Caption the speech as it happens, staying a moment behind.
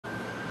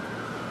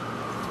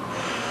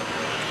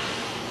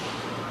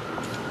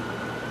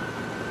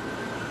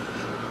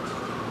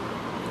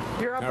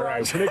You're up, All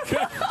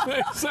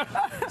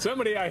right.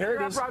 Somebody I heard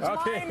You're is, up, Raj.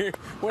 okay,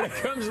 when it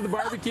comes to the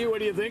barbecue, what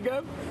do you think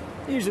of?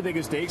 I usually think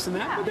of steaks and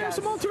that, but there are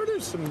some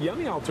alternatives, some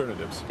yummy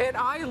alternatives. And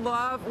I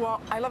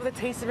love the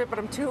taste of it, but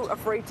I'm too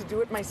afraid to do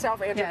it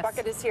myself. Andrew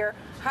Bucket is here.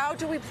 How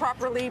do we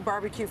properly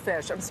barbecue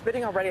fish? I'm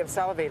spitting already, I'm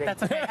salivating.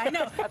 That's okay. I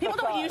know. People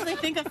don't usually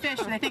think of fish.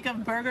 They think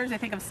of burgers, they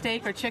think of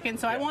steak or chicken.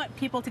 So I want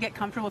people to get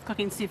comfortable with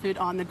cooking seafood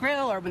on the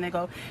grill or when they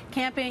go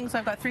camping. So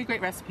I've got 3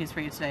 great recipes for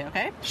you today,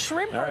 okay?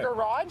 Shrimp burger,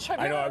 Raj.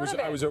 I know,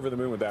 I was over the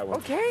moon with that one.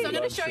 Okay. So I'm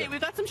going to show you, we've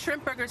got some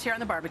shrimp burgers here on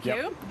the barbecue.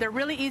 Yep. They're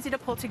really easy to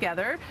pull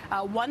together.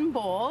 1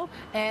 bowl,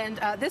 and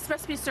this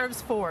recipe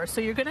serves 4.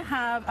 So you're going to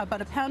have about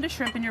 1 pound of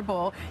shrimp in your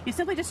bowl. You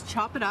simply just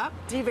chop it up.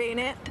 Devein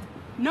it.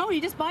 No,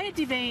 you just buy it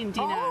deveined,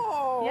 Dina.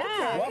 Oh,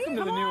 yeah. okay. Welcome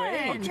to the new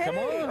age. Okay. Come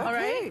on. All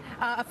right.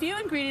 A few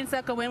ingredients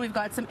that go in. We've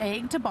got some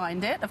egg to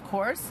bind it, of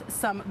course.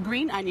 Some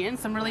green onions,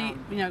 some really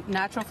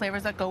natural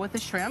flavors that go with the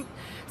shrimp.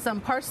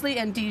 Some parsley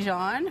and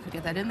Dijon. If we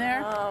get that in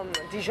there.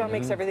 Dijon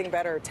makes everything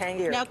better,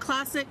 tangier. Now,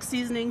 classic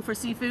seasoning for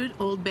seafood,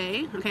 Old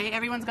Bay. Okay,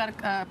 everyone's got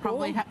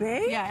probably. Old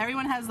Bay? Yeah,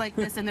 everyone has like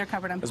this in their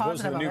cupboard. I'm As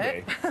opposed to positive the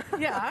of new it.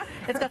 Bay. Yeah,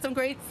 it's got some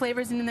great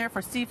flavors in there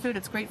for seafood.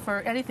 It's great for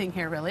anything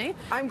here, really.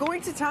 I'm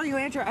going to tell you,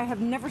 Andrew, I have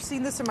never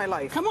seen this in my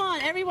life. Come on,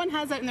 everyone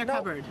has that in their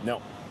cupboard.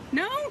 No.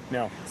 No?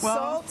 No.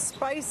 Salt,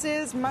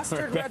 spices,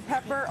 mustard, red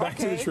pepper. Back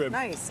to the Okay, shrimp.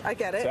 nice. I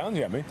get it. Sounds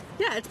yummy.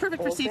 Yeah, it's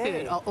perfect for Old seafood.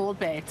 Bay. Old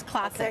Bay. It's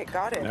classic. Okay,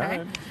 got it.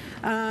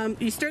 Okay.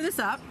 You stir this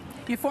up.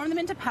 You form them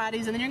into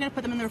patties, and then you're going to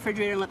put them in the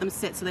refrigerator and let them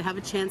sit so they have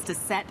a chance to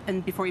set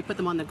and before you put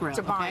them on the grill.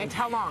 To bind. Okay?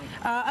 How long?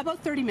 About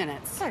 30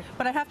 minutes. Okay.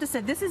 But I have to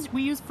say,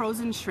 we use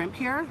frozen shrimp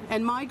here,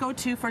 and my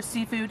go-to for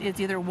seafood is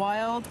either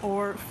wild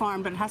or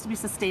farmed, but it has to be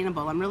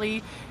sustainable. I'm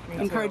really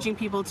encouraging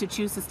people to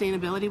choose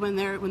sustainability when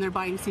they're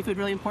buying seafood.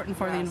 Really important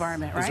for the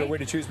environment, right? Is there a way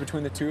to choose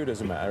between the two? It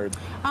doesn't matter.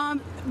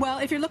 Well,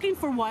 if you're looking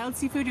for wild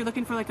seafood, you're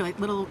looking for like a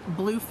little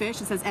blue fish.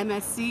 It says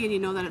MSC, and you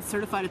know that it's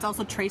certified. It's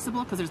also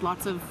traceable because there's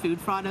lots of food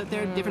fraud out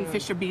there. Different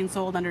fish are being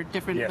sold under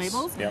different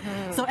labels. Yep.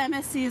 So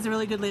MSC is a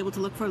really good label to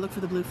look for. Look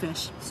for the blue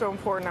fish. So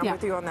important. I'm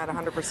with you on that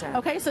 100%.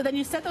 Okay, so then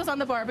you set those on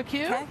the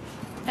barbecue. Okay.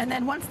 And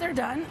then once they're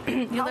done,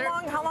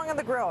 How long on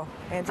the grill,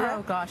 Andrea?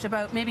 Oh gosh,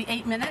 about maybe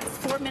 8 minutes,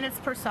 4 minutes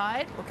per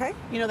side. Okay.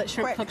 You know that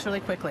shrimp cooks really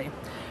quickly.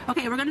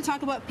 Okay, we're going to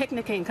talk about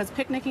picnicking because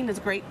picnicking is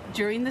great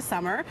during the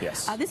summer.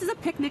 Yes. This is a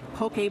picnic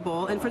poke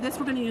bowl, and for this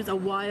we're going to use a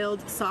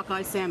wild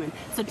sockeye salmon.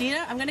 So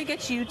Dina, I'm going to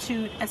get you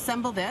to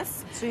assemble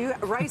this. So you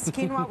rice,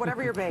 quinoa,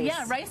 whatever your base.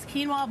 Yeah, rice,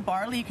 quinoa,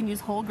 barley. You can use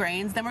whole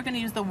grains. Then we're going to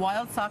use the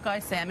wild sockeye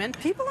salmon.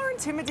 People are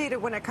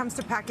intimidated when it comes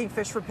to packing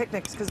fish for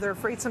picnics because they're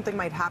afraid something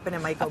might happen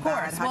and might go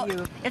bad. How do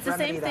you it's the same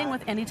remedy thing that?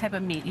 with any type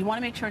of meat. You want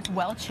to make sure it's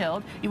well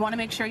chilled. You want to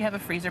make sure you have a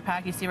freezer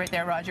pack. You see right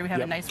there, Roger, we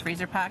have a nice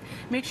freezer pack.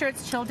 Make sure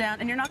it's chilled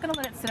down, and you're not going to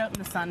let it sit out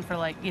in the sun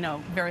for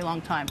very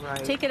long time.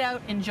 Right. Take it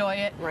out, enjoy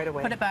it, right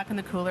away. Put it back in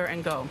the cooler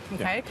and go.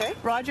 Okay? Okay.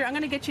 Roger, I'm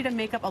going to get you to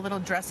make up a little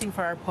dressing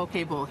for our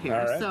poke bowl here.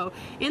 All right. So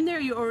in there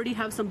you already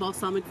have some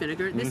balsamic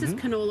vinegar. This is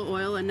canola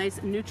oil, a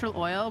nice neutral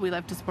oil. We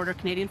love to support our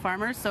Canadian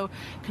farmers, so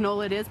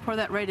canola it is. Pour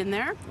that right in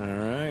there. All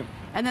right.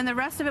 And then the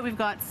rest of it, we've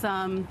got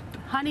some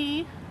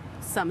honey,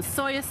 some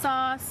soy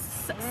sauce,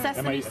 sesame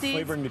Am I seeds.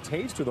 flavoring the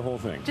taste or the whole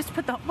thing? Just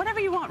put whatever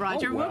you want,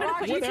 Roger. Oh, wow. We're going to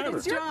put you to Whatever.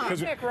 the job.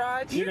 It's your picnic,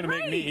 Raj. You're going to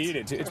make me eat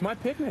it. It's my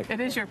picnic. It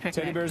is your picnic.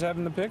 Teddy Bear's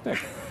having the picnic.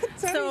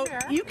 So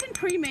you can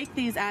pre-make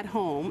these at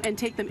home and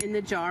take them in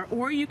the jar,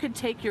 or you could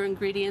take your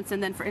ingredients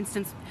and then, for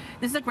instance,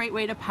 this is a great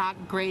way to pack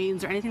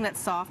grains or anything that's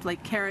soft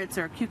like carrots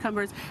or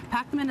cucumbers.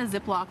 Pack them in a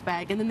Ziploc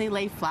bag and then they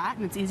lay flat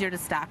and it's easier to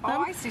stack them.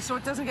 Oh, I see. So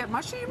it doesn't get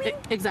mushy, you mean?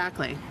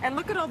 Exactly. And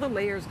look at all the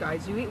layers,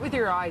 guys. You eat with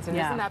your eyes, and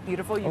isn't that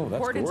beautiful? You that's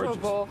pour it into a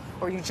gorgeous. bowl,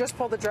 or you just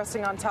pull the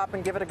dressing on top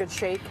and give it a good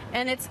shake.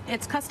 And it's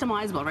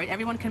customizable, right?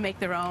 Everyone can make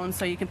their own,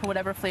 so you can put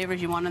whatever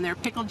flavors you want in there.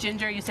 Pickled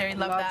ginger, you say you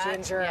love that.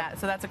 Ginger. Yeah,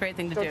 so that's a great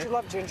thing to Don't do. you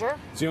love ginger?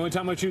 It's the only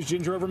time I choose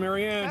ginger over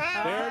Marianne.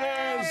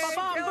 There it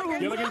is.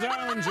 Gilligan's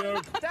Island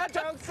joke. Dad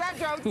jokes, dad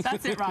jokes.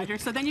 That's it, Roger.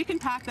 So then you can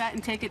pack that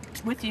and take it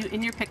with you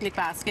in your picnic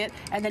basket,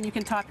 and then you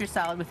can top your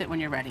salad with it when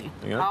you're ready.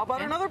 How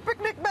about another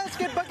picnic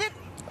basket bucket?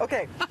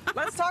 Okay,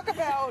 let's talk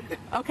about.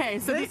 Okay,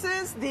 so this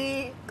is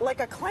like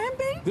a clam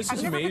bake. This is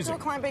I've never been amazing. to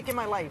a clam bake in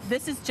my life.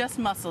 this is just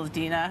mussels,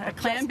 Dina. A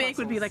clam bake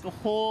would be like a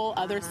whole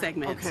other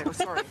segment. Okay, I'm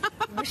sorry.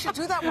 We should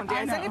do that one day. I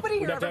Has know. anybody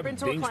here We'd have to ever been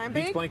have to a clam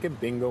beach bake? blanket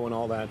bingo and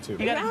all that too.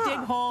 You got to dig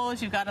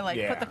holes. You've got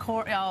to put the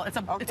core. It's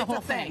a whole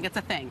thing. It's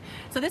a thing.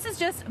 So this is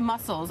just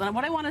mussels, and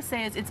what I want to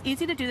say is it's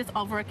easy to do this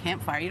over a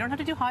campfire. You don't have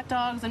to do hot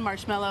dogs and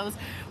marshmallows.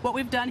 What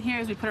we've done here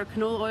is we put our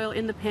canola oil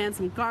in the pan,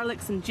 some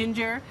garlic, some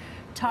ginger.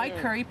 Thai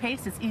curry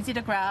paste. It's easy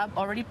to grab,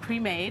 already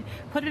pre-made.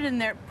 Put it in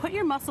there, put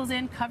your mussels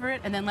in, cover it,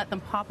 and then let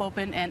them pop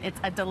open, and it's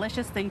a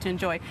delicious thing to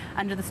enjoy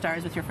under the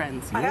stars with your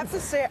friends. I have to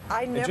say,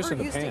 I never just in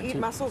the used to pan, eat too.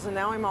 mussels, and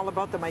now I'm all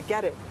about them. I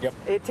get it. Yep.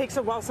 It takes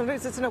a while.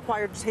 Sometimes it's an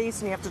acquired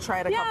taste, and you have to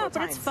try it a couple of but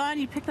times. it's fun.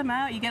 You pick them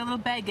out. You get a little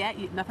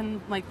baguette.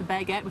 Nothing like the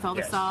baguette with all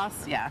the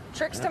sauce. Yeah.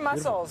 Tricks to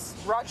mussels.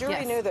 Roger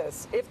already knew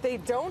this. If they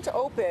don't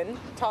open,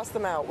 toss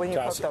them out when you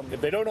cook them.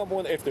 If they don't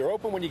open, if they're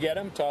open when you get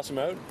them, toss them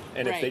out.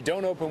 And if Right. they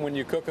don't open when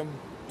you cook them,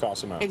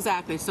 toss them out.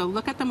 Exactly. So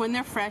look at them when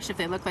they're fresh. If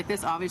they look like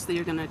this, obviously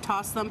you're going to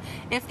toss them.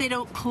 If they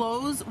don't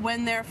close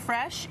when they're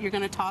fresh, you're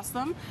going to toss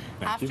them.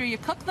 After you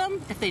cook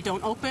them, if they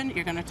don't open,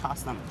 you're going to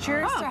toss them.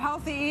 Cheers to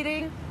healthy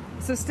eating,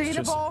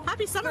 sustainable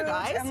Happy summer, foods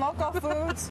guys. and local foods.